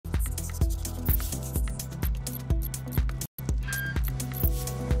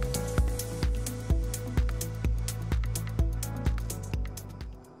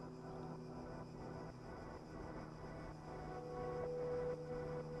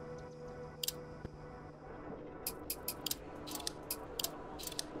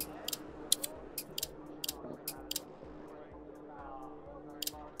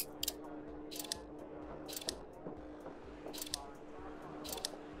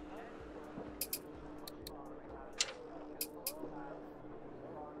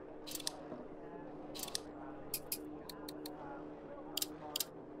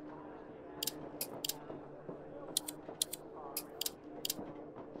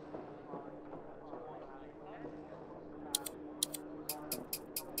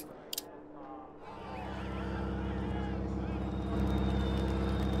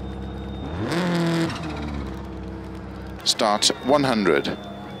Start 100.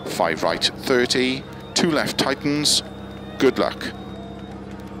 5 right 30. 2 left tightens. Good luck.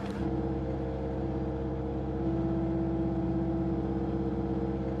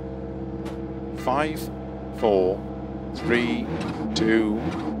 Five, 4, 3, 2,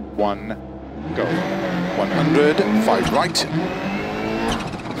 1, go. 100, 5 right,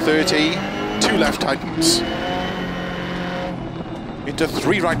 30, 2 left tightens. Into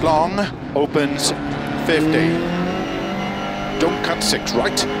 3 right long, opens 50. Don't cut 6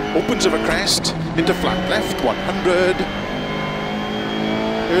 right, opens over crest, into flat left, 100.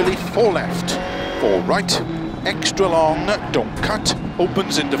 Early 4 left, 4 right, extra long, don't cut,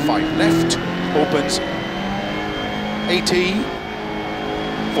 opens into 5 left, opens 80,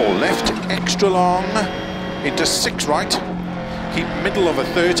 4 left, extra long, into 6 right, keep middle of a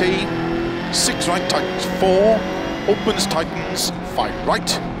 30, 6 right tightens 4, opens tightens 5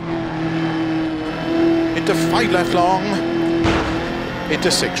 right, into 5 left long, into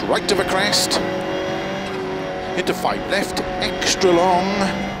 6 right of a crest, into 5 left, extra long,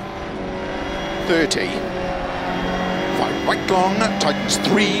 30, 5 right long, tightens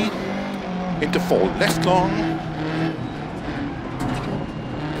 3, into 4 left long,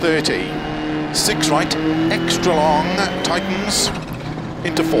 30, 6 right, extra long, tightens,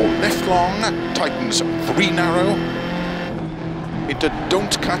 into 4 left long, tightens 3 narrow, into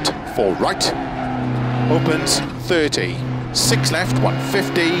don't cut, 4 right, opens 30, 6 left,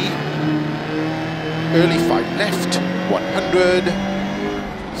 150, early 5 left, 100,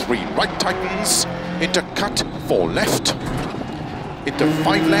 3 right tightens, into cut, 4 left, into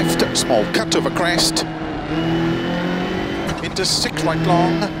 5 left, small cut over crest, into 6 right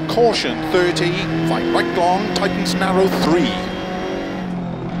long, caution 30, 5 right long, tightens narrow 3,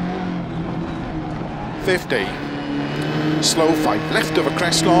 50, slow 5 left over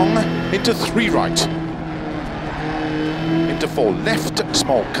crest long, into 3 right, into 4 left,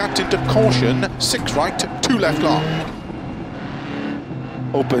 small cut into caution, 6 right, 2 left long,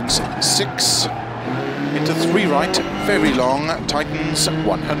 opens 6, into 3 right, very long, tightens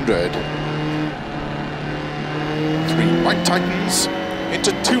 100. 3 right tightens,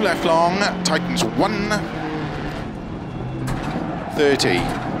 into 2 left long, tightens 1. 30.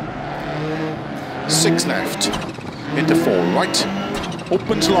 6 left, into 4 right,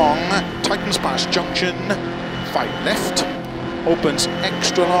 opens long, tightens past junction, 5 left, opens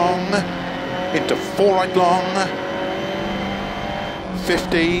extra long, into 4 right long,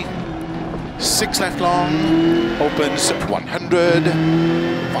 50. 6 left long, opens 100,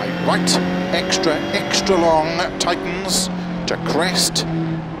 5 right, extra long, tightens to crest,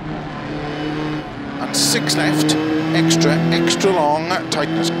 and 6 left, extra long,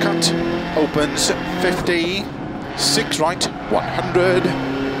 tightens cut, opens 50, 6 right, 100,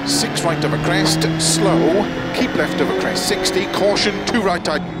 6 right over crest, slow, keep left over crest, 60, caution, 2 right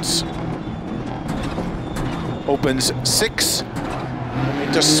tightens, opens 6,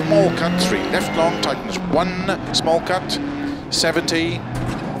 into small cut, 3 left long, tightens 1, small cut, 70,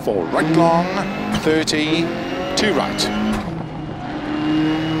 4 right long, 30, 2 right.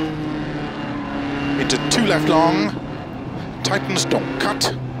 Into 2 left long, tightens don't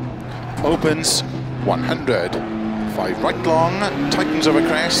cut, opens 100, 5 right long, tightens over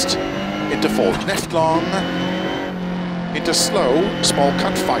crest, into 4 left long, into slow, small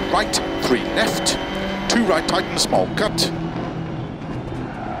cut, 5 right, 3 left, 2 right tightens, small cut,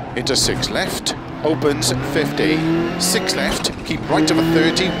 into 6 left, opens 50, 6 left, keep right of a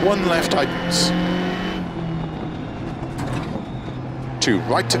 30, 1 left tightens, 2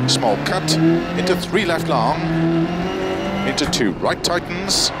 right, small cut, into 3 left long, into 2 right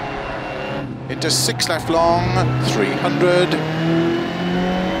tightens, into 6 left long, 300,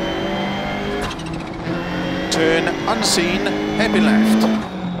 turn unseen, heavy left,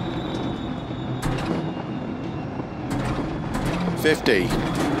 50,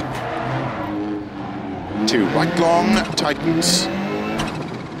 2 right long, tightens,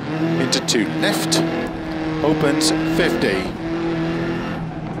 into 2 left, opens 50,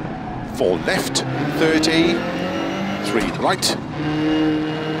 4 left, 30, 3 right,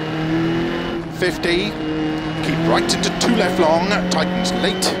 50, keep right into 2 left long, tightens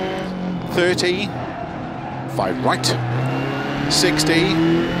late, 30, 5 right, 60,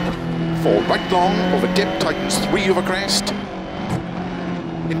 4 right long, over dip, tightens 3 over crest,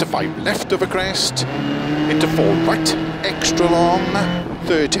 into 5 left over crest, into 4 right, extra long,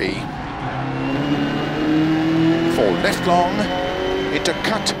 30, 4 left long, into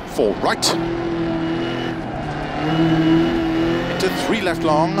cut, 4 right, into 3 left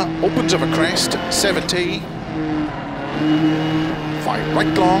long, opens over crest, 70, 5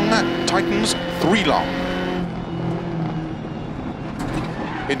 right long, tightens 3 long,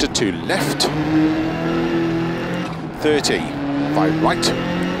 into 2 left, 30, 5 right,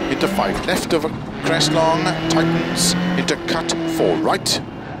 into 5 left over crest long, tightens, into cut 4 right,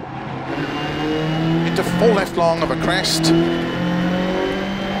 into 4 left long over crest,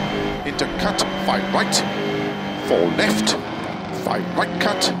 into cut 5 right, 4 left, 5 right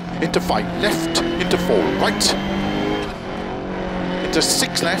cut, into 5 left, into 4 right, into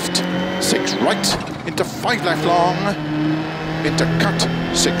 6 left, 6 right, into 5 left long, into cut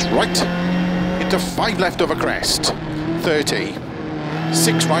 6 right, into 5 left over crest, 30,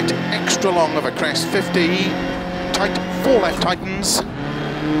 6 right, extra long over crest, 50, tight 4 left tightens,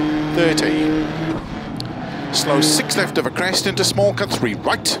 30, slow 6 left over crest into small cut 3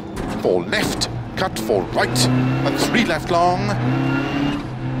 right, 4 left, cut 4 right, and 3 left long,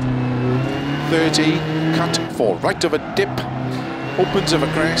 30, cut 4 right over dip, opens over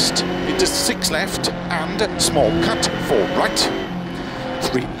crest, into 6 left, and small cut 4 right,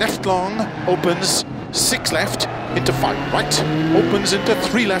 3 left long, opens, 6 left, into 5 right, opens into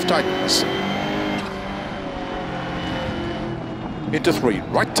 3 left tightens, into 3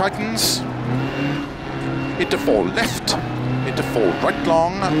 right tightens, into 4 left, into 4 right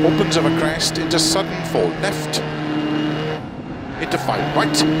long, opens over crest, into sudden 4 left, into 5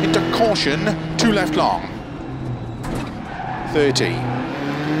 right, into caution, 2 left long, 30,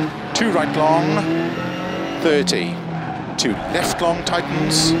 2 right long, 30, 2 left long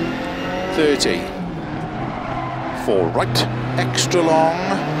tightens, 30, 4 right, extra long,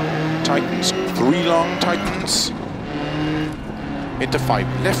 tightens, 3 long tightens, into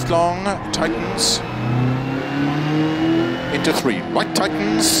 5 left long, tightens, into 3 right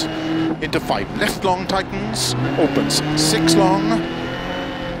tightens, into 5 left long tightens, opens 6 long,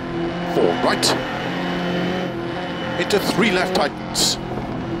 4 right, into 3 left tightens,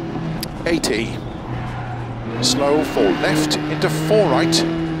 80, slow 4 left, into 4 right,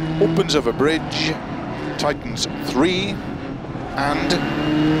 opens over bridge, tightens 3,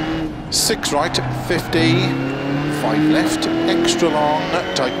 and 6 right, 50, 5 left, extra long,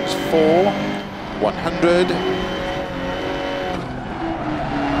 tightens 4, 100,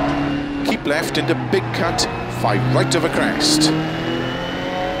 keep left into big cut, 5 right over crest,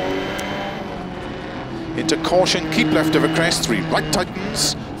 into caution, keep left over crest, 3 right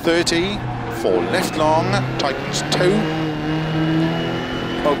tightens, 30, 4 left long, tightens 2,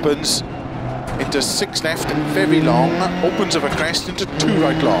 opens, into 6 left, very long, opens over crest, into 2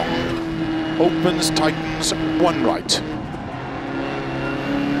 right long, opens, tightens 1 right,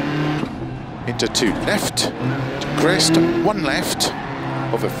 into 2 left, to crest, 1 left,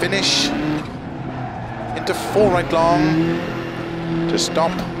 over finish, into 4 right long, to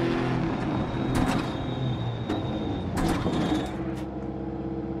stop,